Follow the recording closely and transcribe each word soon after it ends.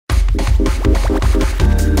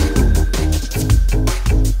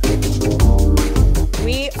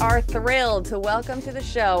are thrilled to welcome to the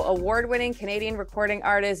show award-winning Canadian recording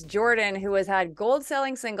artist Jordan, who has had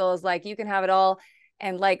gold-selling singles like You Can Have It All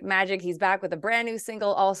and Like Magic. He's back with a brand new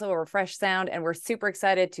single, also a refreshed sound, and we're super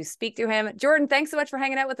excited to speak to him. Jordan, thanks so much for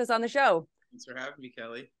hanging out with us on the show. Thanks for having me,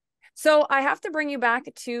 Kelly. So I have to bring you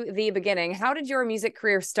back to the beginning. How did your music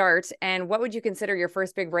career start, and what would you consider your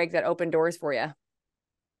first big break that opened doors for you?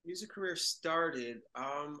 Music career started,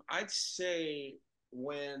 I'd say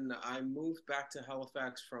when I moved back to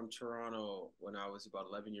Halifax from Toronto when I was about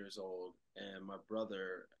 11 years old, and my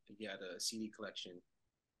brother, he had a CD collection,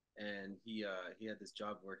 and he had this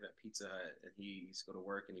job working at Pizza Hut, and he used to go to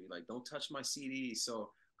work, and he'd be like, "Don't touch my CD."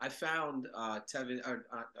 So I found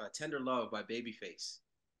Tender Love by Babyface,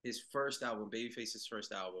 his first album, Babyface's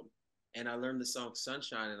first album, and I learned the song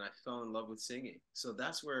Sunshine, and I fell in love with singing. So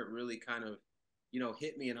that's where it really kind of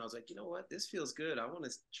hit me, and I was like, you know what, this feels good. I want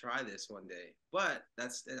to try this one day. But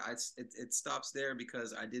it stops there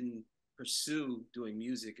because I didn't pursue doing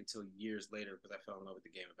music until years later because I fell in love with the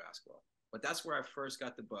game of basketball. But that's where I first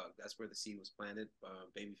got the bug. That's where the seed was planted.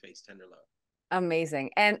 Babyface, Tender Love.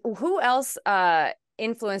 Amazing. And who else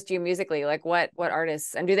influenced you musically? Like what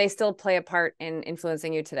artists, and do they still play a part in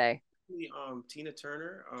influencing you today? Tina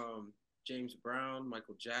Turner, James Brown,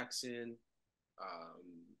 Michael Jackson.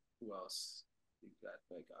 Who else? We've got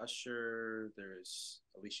like Usher. There's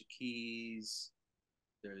Alicia Keys.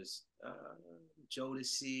 There's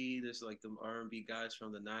Jodeci. There's like the R&B guys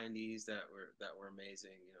from the '90s that were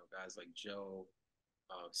amazing. Guys like Joe,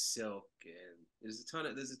 Silk, and there's a ton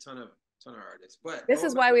of artists. But This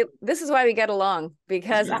is why we get along,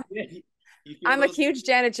 because you feel I'm a those huge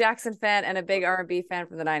Janet Jackson fan and a big R&B fan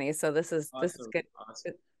from the '90s. So this is awesome, good.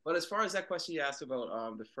 awesome. But as far as that question you asked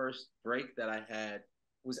about, the first break that I had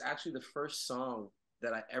was actually the first song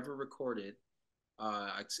that I ever recorded.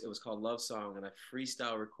 It was called Love Song, and I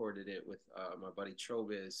freestyle recorded it with my buddy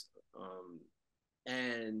Troviz.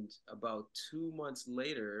 And about 2 months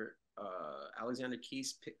later, Alexander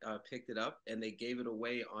Keys picked it up, and they gave it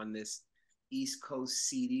away on this East Coast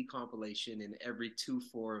CD compilation in every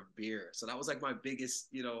 2-4 of beer. So that was like my biggest,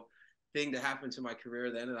 thing to happen to my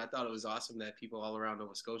career then, and I thought it was awesome that people all around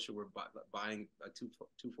Nova Scotia were buying a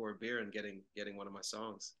 2-4 beer and getting one of my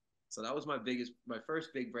songs. So that was my first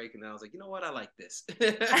big break, and then I was like, you know what, I like this.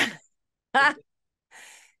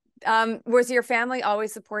 Was your family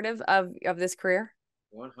always supportive of this career?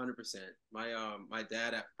 100%. My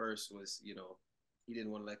dad at first was, he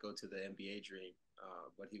didn't want to let go to the NBA dream,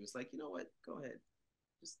 but he was like, you know what, go ahead,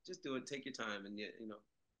 just do it, take your time, and get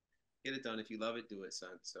it done. If you love it, do it,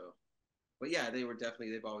 son. So. But yeah,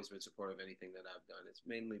 they've always been supportive of anything that I've done. It's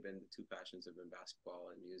mainly been the two passions have been basketball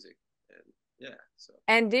and music. And yeah, so.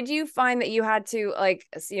 And did you find that you had to like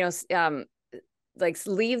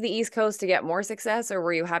leave the East Coast to get more success, or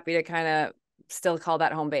were you happy to kind of still call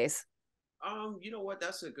that home base? You know what?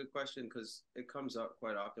 That's a good question because it comes up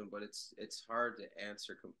quite often, but it's hard to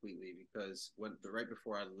answer completely because right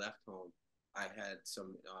before I left home, I had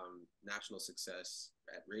some national success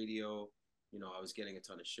at radio. I was getting a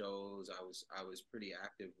ton of shows. I was pretty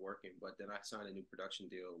active working, but then I signed a new production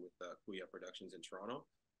deal with Kuya Productions in Toronto.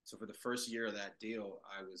 So for the first year of that deal,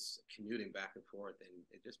 I was commuting back and forth, and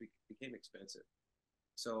it just became expensive.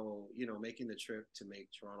 So making the trip to make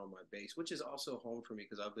Toronto my base, which is also home for me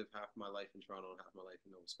because I've lived half my life in Toronto and half my life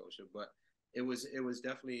in Nova Scotia, but it was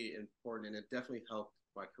definitely important, and it definitely helped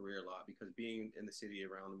my career a lot because being in the city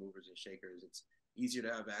around the movers and shakers, it's easier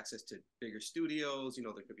to have access to bigger studios.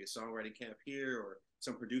 There could be a songwriting camp here or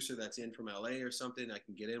some producer that's in from LA or something. I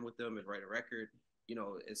can get in with them and write a record.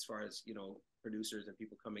 As far as, producers and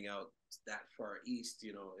people coming out that far east,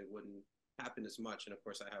 it wouldn't happen as much. And of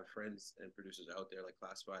course, I have friends and producers out there like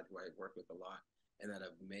Classified who I work with a lot and that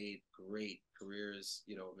have made great careers,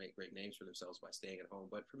 made great names for themselves by staying at home.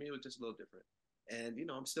 But for me, it was just a little different. And,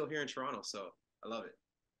 I'm still here in Toronto, so I love it.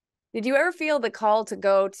 Did you ever feel the call to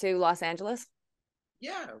go to Los Angeles?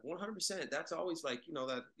 Yeah, 100%. That's always like,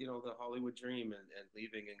 the Hollywood dream and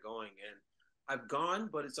leaving and going. And I've gone,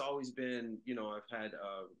 but it's always been, I've had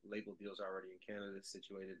label deals already in Canada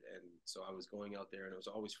situated. And so I was going out there and it was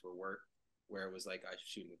always for work where it was like I was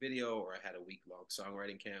shooting a video or I had a week-long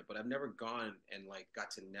songwriting camp, but I've never gone and like got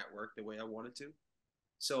to network the way I wanted to.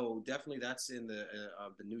 So definitely that's in the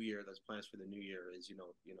new year. Those plans for the new year is,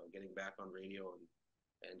 getting back on radio and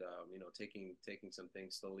taking some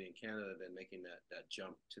things slowly in Canada, then making that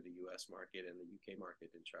jump to the U.S. market and the U.K.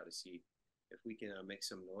 market, and try to see if we can make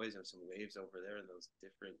some noise and some waves over there in those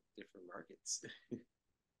different markets.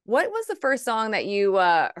 What was the first song that you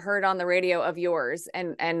heard on the radio of yours,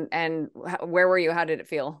 and where were you? How did it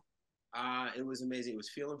feel? It was amazing. It was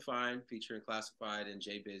 "Feeling Fine" featuring Classified and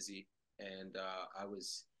Jay Busy, and I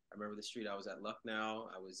was I remember the street I was at Lucknow.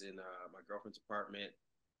 I was in my girlfriend's apartment,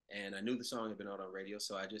 and I knew the song had been out on radio.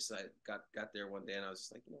 So I got there one day, and I was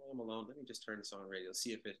just like, you know, I'm alone. Let me just turn this on radio,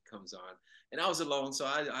 see if it comes on. And I was alone, so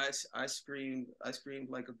I screamed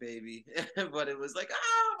like a baby, but it was like,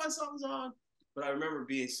 my song's on. But I remember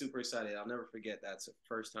being super excited. I'll never forget. That's the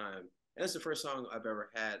first time, and it's the first song I've ever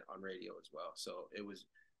had on radio as well. So it was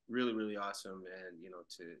really, really awesome, and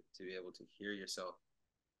to be able to hear yourself,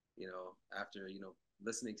 after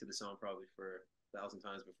listening to the song probably for 1,000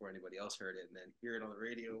 times before anybody else heard it, and then hear it on the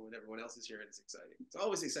radio when everyone else is hearing it. It's exciting. It's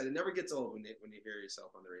always exciting. It never gets old when you hear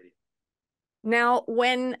yourself on the radio. Now,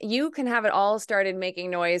 when You Can Have It All started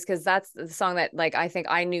making noise, because that's the song that like I think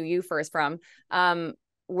I knew you first from,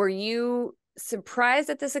 were you surprised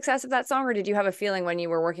at the success of that song, or did you have a feeling when you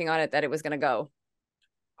were working on it that it was going to go?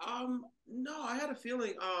 No, I had a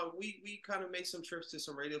feeling. We kind of made some trips to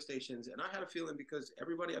some radio stations, and I had a feeling because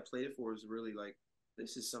everybody I played it for was really like,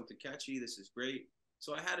 this is something catchy. This is great.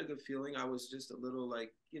 So I had a good feeling. I was just a little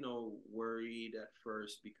like, worried at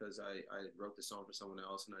first because I wrote the song for someone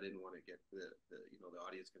else, and I didn't want to get the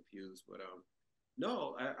audience confused. But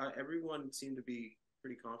no, everyone seemed to be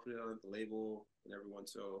pretty confident on the label and everyone.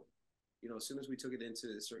 So as soon as we took it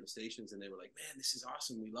into certain stations and they were like, man, this is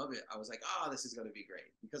awesome. We love it. I was like, this is going to be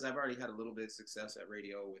great because I've already had a little bit of success at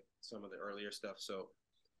radio with some of the earlier stuff. So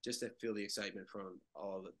just to feel the excitement from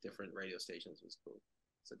all the different radio stations was cool.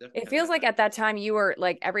 So definitely It feels like at that time you were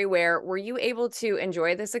like everywhere. Were you able to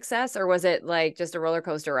enjoy the success, or was it like just a roller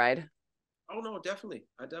coaster ride? Oh no, definitely.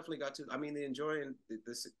 I definitely got to. I mean, the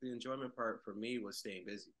enjoyment part for me was staying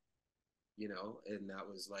busy. And that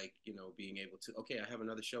was like, being able to, okay, I have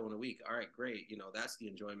another show in a week. All right, great. That's the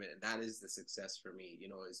enjoyment. And that is the success for me,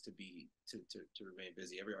 is to remain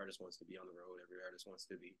busy. Every artist wants to be on the road. Every artist wants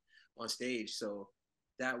to be on stage. So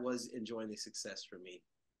that was enjoying the success for me.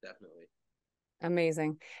 Definitely.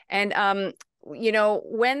 Amazing. And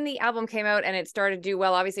when the album came out and it started to do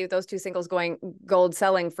well, obviously with those two singles going gold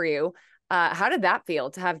selling for you, how did that feel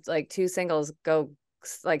to have like two singles go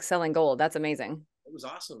like selling gold? That's amazing. It was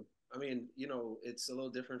awesome. I mean, it's a little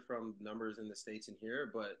different from numbers in the States and here,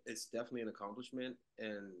 but it's definitely an accomplishment.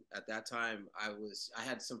 And at that time I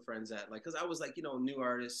had some friends that like, cause I was like, new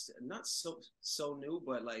artist, not so new,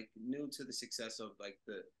 but like new to the success of like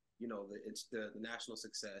it's the national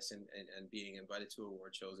success and being invited to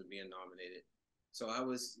award shows and being nominated. So I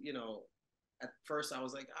was, at first I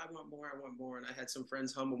was like, I want more. And I had some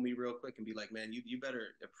friends humble me real quick and be like, man, you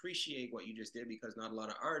better appreciate what you just did because not a lot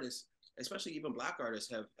of artists, especially even Black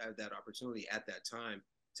artists, have had that opportunity at that time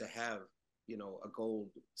to have, a gold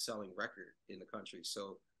selling record in the country.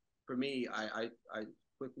 So for me, I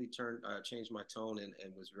quickly changed my tone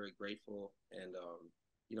and was very grateful. And,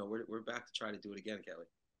 we're back to try to do it again, Kelly.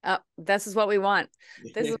 This is what we want.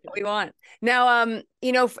 This is what we want. Now,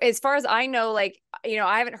 as far as I know, like,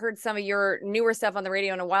 I haven't heard some of your newer stuff on the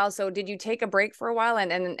radio in a while. So did you take a break for a while?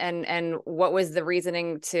 And what was the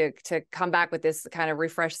reasoning to come back with this kind of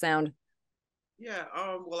refreshed sound? Yeah,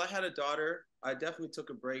 well, I had a daughter. I definitely took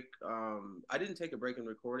a break. I didn't take a break in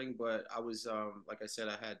recording, but I was, like I said,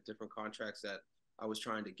 I had different contracts that I was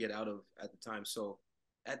trying to get out of at the time. So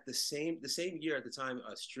at the same year at the time,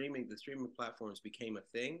 the streaming platforms became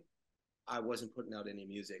a thing. I wasn't putting out any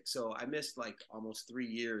music, so I missed like almost 3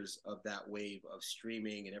 years of that wave of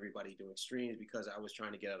streaming and everybody doing streams because I was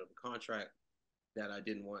trying to get out of a contract that I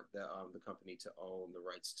didn't want the company to own the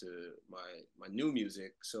rights to my new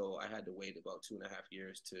music. So I had to wait about 2.5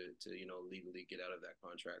 years to legally get out of that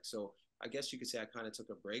contract. So I guess you could say I kind of took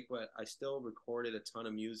a break, but I still recorded a ton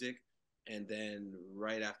of music. And then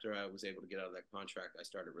right after I was able to get out of that contract, I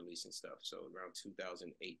started releasing stuff. So around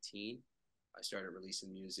 2018, I started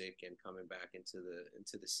releasing music and coming back into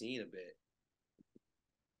the scene a bit.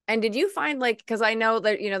 And did you find like, because I know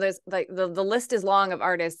that, there's like the list is long of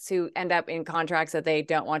artists who end up in contracts that they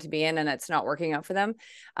don't want to be in and it's not working out for them.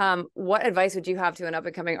 What advice would you have to an up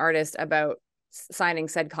and coming artist about signing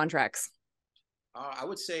said contracts? I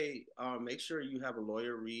would say make sure you have a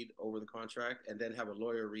lawyer read over the contract and then have a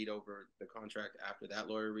lawyer read over the contract after that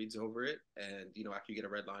lawyer reads over it. And, after you get a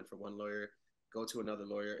red line from one lawyer, go to another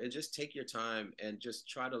lawyer and just take your time and just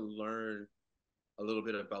try to learn a little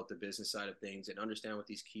bit about the business side of things and understand what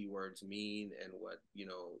these keywords mean and what,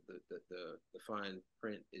 the fine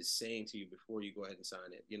print is saying to you before you go ahead and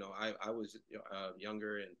sign it. I was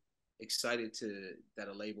younger and excited that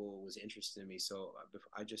a label was interested in me. So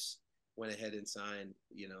I just went ahead and signed,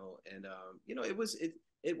 and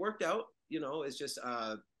it worked out. It's just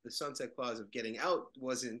the sunset clause of getting out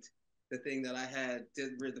wasn't the thing that I had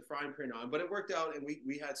did the fine print on, but it worked out, and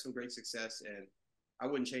we had some great success, and I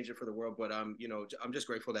wouldn't change it for the world, but I'm just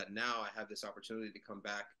grateful that now I have this opportunity to come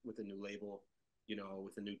back with a new label,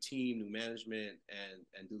 with a new team, new management,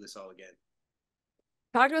 and do this all again.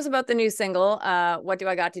 Talk to us about the new single. What do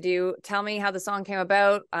I got to do? Tell me how the song came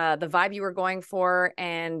about, the vibe you were going for,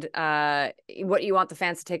 and what you want the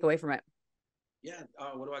fans to take away from it. Yeah,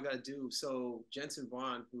 what do I got to do? So Jensen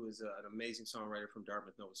Vaughn, who is an amazing songwriter from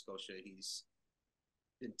Dartmouth, Nova Scotia, he's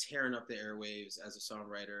been tearing up the airwaves as a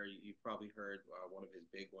songwriter. You've probably heard one of his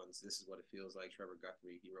big ones, "This Is What It Feels Like." Trevor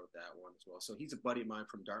Guthrie, he wrote that one as well. So he's a buddy of mine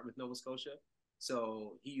from Dartmouth, Nova Scotia.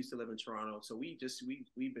 So he used to live in Toronto. So we've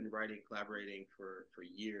been writing, collaborating for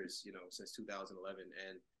years, since 2011.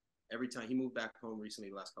 And every time he moved back home recently,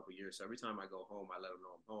 the last couple of years. So every time I go home, I let him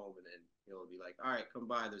know I'm home, and then he'll be like, "All right, come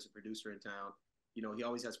by. There's a producer in town." He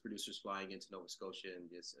always has producers flying into Nova Scotia and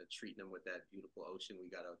just treating them with that beautiful ocean we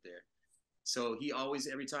got out there. So he always,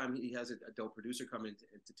 every time he has a dope producer come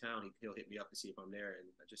into town, he'll hit me up to see if I'm there. And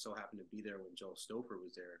I just so happened to be there when Joel Stouffer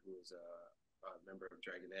was there, who was a member of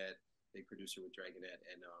JRDN, big producer with JRDN.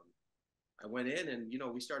 And I went in and,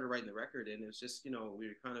 we started writing the record. And it was just, we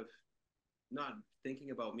were kind of not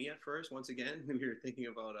thinking about me at first. Once again, we were thinking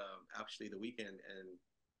about actually the weekend. And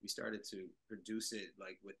we started to produce it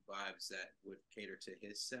like with vibes that would cater to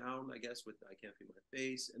his sound, I guess, with "I Can't Feel My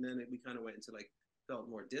Face." And then we kind of went into like, felt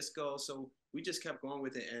more disco. So we just kept going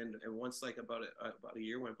with it. And once like about a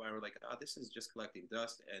year went by, we're like, oh, this is just collecting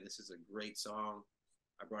dust. And this is a great song.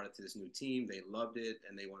 I brought it to this new team. They loved it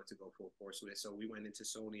and they wanted to go full force with it. So we went into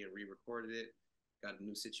Sony and re-recorded it. Got a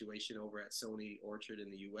new situation over at Sony Orchard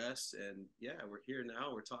in the US. And yeah, we're here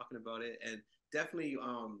now. We're talking about it. And definitely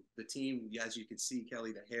the team, as you can see,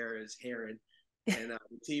 Kelly, the hair is hairing. And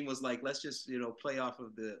the team was like, let's just, play off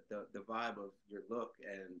of the vibe of your look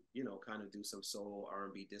and, kind of do some soul,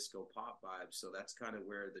 R&B, disco, pop vibes. So that's kind of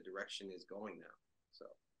where the direction is going now. So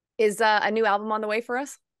Is a new album on the way for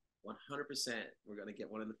us? 100%. We're going to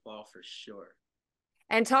get one in the fall for sure.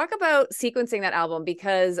 And talk about sequencing that album,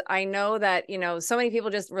 because I know that, so many people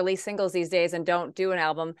just release singles these days and don't do an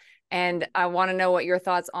album. And I want to know what your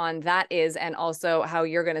thoughts on that is, and also how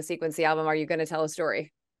you're going to sequence the album. Are you going to tell a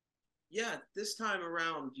story? Yeah, this time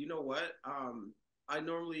around, you know what? I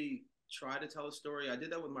normally try to tell a story. I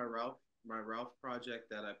did that with my Ralph project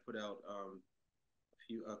that I put out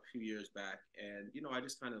a few years back, and I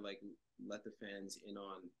just kind of like let the fans in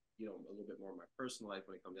on a little bit more of my personal life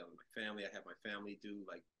when it comes down to my family. I have my family do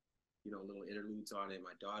like little interludes on it.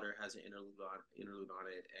 My daughter has an interlude on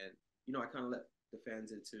it, and I kind of let the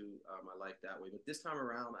fans into my life that way. But this time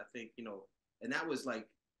around, I think and that was like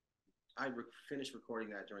finished recording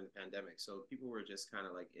that during the pandemic, so people were just kind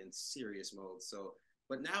of like in serious mode. So,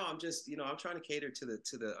 but now I'm just, I'm trying to cater to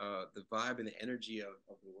the vibe and the energy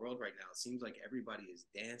of the world right now. It seems like everybody is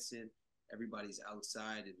dancing, everybody's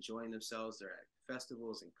outside enjoying themselves. They're at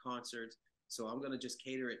festivals and concerts. So I'm gonna just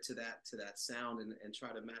cater it to that sound and try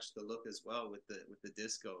to match the look as well with the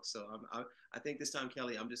disco. So I think this time,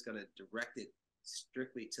 Kelly, I'm just gonna direct it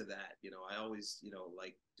strictly to that. I always,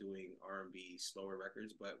 like doing R&B slower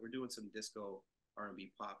records, but we're doing some disco,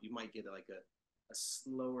 R&B pop. You might get like a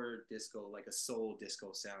slower disco, like a soul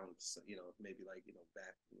disco sound, maybe like,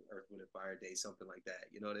 back Earth, Wind and Fire Day, something like that.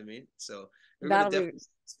 You know what I mean? So we're going to definitely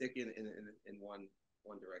stick in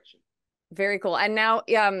one direction. Very cool. And now,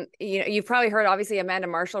 you've probably heard, obviously, Amanda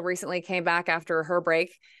Marshall recently came back after her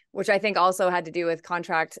break, which I think also had to do with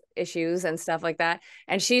contract issues and stuff like that.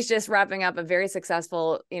 And she's just wrapping up a very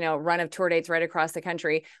successful, run of tour dates right across the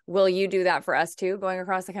country. Will you do that for us too, going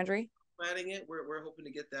across the country? Planning it. We're hoping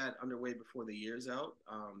to get that underway before the year's out.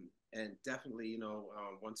 And definitely,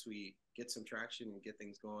 once we get some traction and get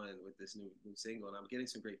things going with this new single, and I'm getting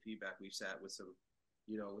some great feedback. We've sat with some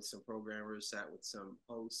with some programmers, sat with some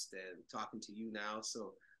hosts, and talking to you now.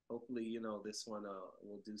 So hopefully, this one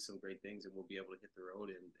will do some great things, and we'll be able to hit the road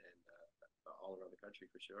and all around the country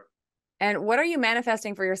for sure. And what are you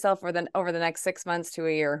manifesting for yourself over the next 6 months to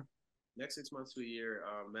a year? Next 6 months to a year,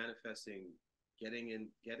 manifesting getting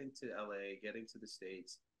to LA, getting to the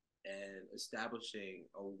States, and establishing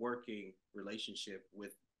a working relationship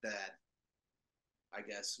with that. I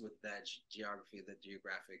guess with that geography, that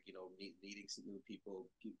geographic, meeting some new people,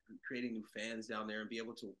 creating new fans down there, and be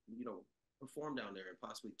able to, perform down there and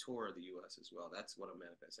possibly tour the U.S. as well. That's what I'm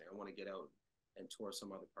manifesting. I want to get out and tour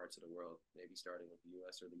some other parts of the world, maybe starting with the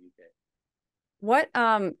U.S. or the U.K. What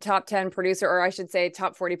top 10 producer, or I should say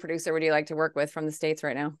top 40 producer, would you like to work with from the States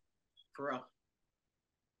right now? Pharrell.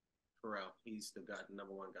 He's the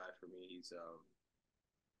number one guy for me. He's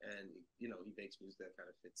and he makes music that kind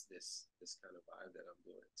of fits this kind of vibe that I'm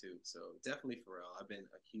doing too. So definitely Pharrell. I've been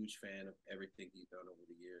a huge fan of everything he's done over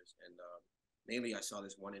the years, and mainly I saw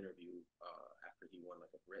this one interview after he won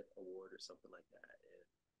Brit Award or something like that. And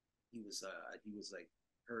he was like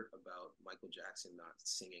hurt about Michael Jackson not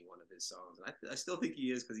singing one of his songs, and I still think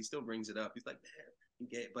he is because he still brings it up. He's like, man,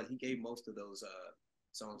 he gave most of those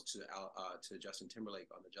songs to Justin Timberlake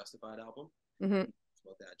on the Justified album. Mm-hmm.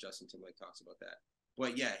 About that, Justin Timberlake talks about that.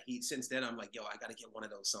 But yeah, since then I'm like, yo, I gotta get one of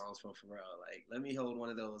those songs from Pharrell. Like, let me hold one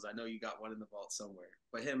of those. I know you got one in the vault somewhere.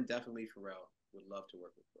 But him, definitely Pharrell. Would love to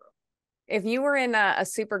work with Pharrell. If you were in a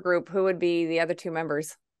super group, who would be the other two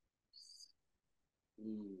members?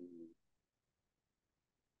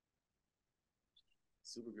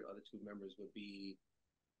 Super group, other two members would be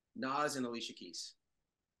Nas and Alicia Keys.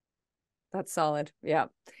 That's solid. Yeah.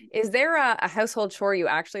 Is there a household chore you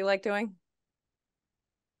actually like doing?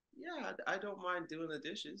 Yeah, I don't mind doing the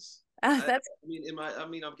dishes. That's.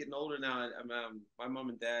 I'm getting older now. My mom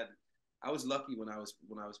and dad. I was lucky when I was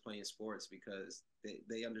playing sports because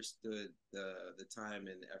they understood the time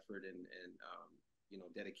and effort and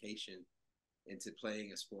dedication into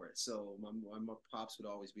playing a sport. So my pops would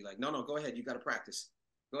always be like, no, go ahead, you got to practice.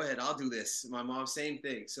 Go ahead, I'll do this. My mom, same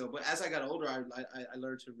thing. So, but as I got older, I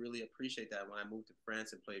learned to really appreciate that. When I moved to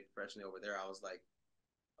France and played professionally over there, I was like,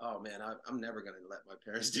 oh man, I'm never gonna let my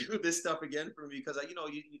parents do this stuff again for me because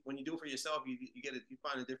when you do it for yourself, you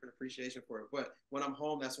find a different appreciation for it. But when I'm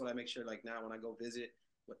home, that's what I make sure. Like now, when I go visit,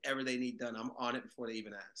 whatever they need done, I'm on it before they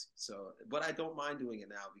even ask. So, but I don't mind doing it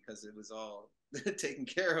now because it was all taken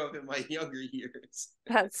care of in my younger years.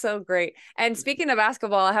 That's so great. And speaking of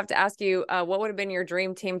basketball, I have to ask you, what would have been your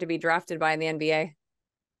dream team to be drafted by in the NBA?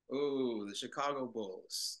 Oh, the Chicago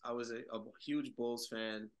Bulls. I was a huge Bulls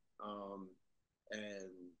fan. And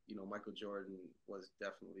Michael Jordan was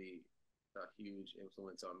definitely a huge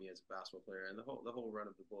influence on me as a basketball player and the whole run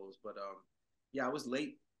of the Bulls. But yeah, I was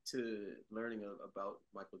late to learning about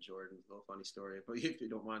Michael Jordan. A little funny story, but if you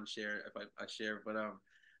don't mind sharing, if I share. But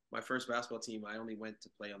my first basketball team, I only went to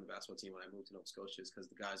play on the basketball team when I moved to Nova Scotia because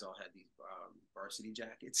the guys all had these varsity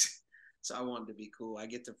jackets. So I wanted to be cool. I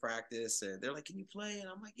get to practice, and they're like, "Can you play?" And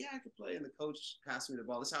I'm like, "Yeah, I can play." And the coach passed me the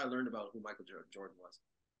ball. This is how I learned about who Michael Jordan was.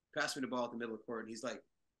 Passed me the ball at the middle of the court, and he's like,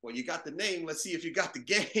 well, you got the name. Let's see if you got the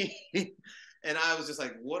game. And I was just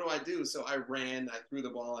like, what do I do? So I ran. I threw the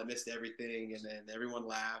ball. I missed everything. And then everyone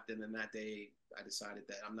laughed. And then that day, I decided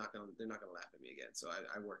that they're not going to laugh at me again. So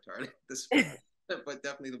I worked hard at this point. But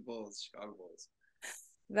definitely the Bulls, Chicago Bulls.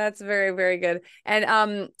 That's very, very good.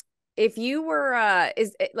 And if you were,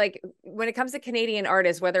 when it comes to Canadian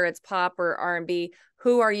artists, whether it's pop or R&B,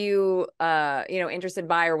 who are you, interested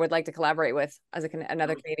by or would like to collaborate with as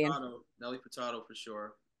another Canadian? Nelly Furtado for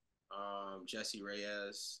sure. Jessie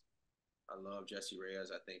Reyez. I love Jessie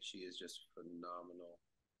Reyez. I think she is just phenomenal.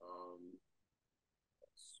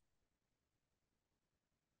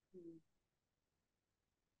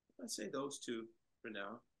 I'd say those two for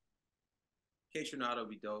now. K Tronado would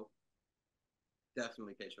be dope.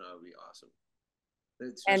 Definitely K Tronado would be awesome.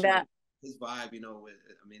 Especially and his vibe, with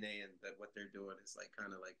Amine and what they're doing is like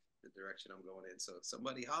kind of like the direction I'm going in. So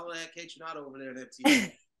somebody holler at K Tronado over there at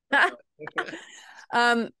MTV.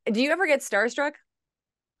 Do you ever get starstruck?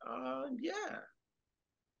 Yeah,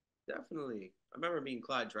 definitely. I remember meeting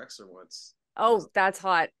Clyde Drexler once. Oh, that's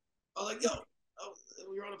hot. I was like,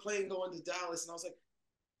 we were on a plane going to Dallas, and I was like,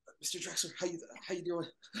 Mr. Drexler, how you doing?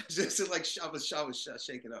 Just like I was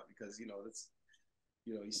shaking up because it's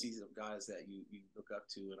you see some guys that you look up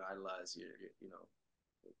to and idolize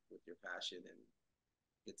with your passion and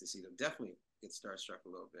get to see them. Definitely get starstruck a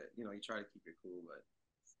little bit. You try to keep it cool, but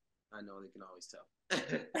I know they can always tell.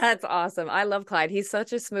 That's awesome. I love Clyde. He's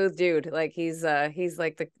such a smooth dude. Like he's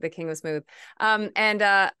like the king of smooth. And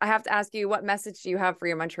I have to ask you, what message do you have for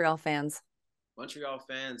your Montreal fans? Montreal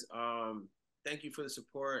fans, thank you for the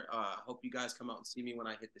support. Hope you guys come out and see me when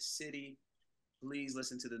I hit the city. Please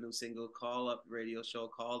listen to the new single, Call Up Radio Show,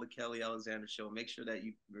 call the Kelly Alexander Show. Make sure that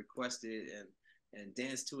you request it and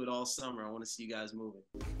dance to it all summer. I want to see you guys moving.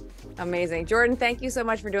 Amazing. Jordan, thank you so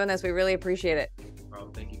much for doing this. We really appreciate it.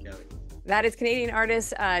 Thank you, Kelly. That is Canadian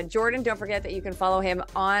artist Jordan. Don't forget that you can follow him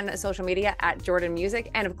on social media at Jordan Music.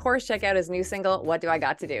 And of course, check out his new single, What Do I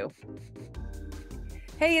Got to Do?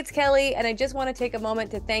 Hey, it's Kelly, and I just want to take a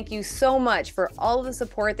moment to thank you so much for all of the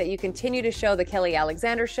support that you continue to show the Kelly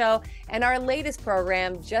Alexander Show and our latest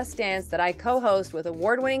program, Just Dance, that I co-host with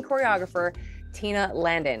award-winning choreographer Tina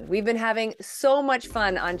Landon. We've been having so much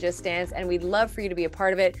fun on Just Dance, and we'd love for you to be a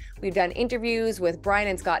part of it. We've done interviews with Brian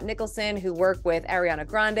and Scott Nicholson, who work with Ariana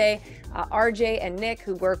Grande, RJ and Nick,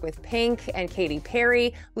 who work with Pink and Katy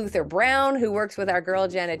Perry, Luther Brown, who works with our girl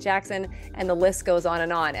Janet Jackson, and the list goes on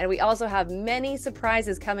and on. And we also have many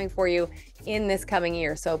surprises coming for you in this coming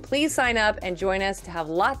year. So please sign up and join us to have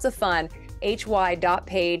lots of fun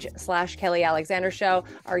hy.page/Kelly Alexander Show,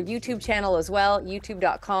 our YouTube channel as well,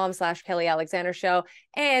 youtube.com/Kelly Alexander Show,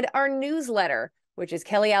 and our newsletter, which is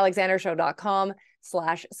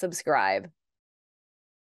kellyalexandershow.com/subscribe.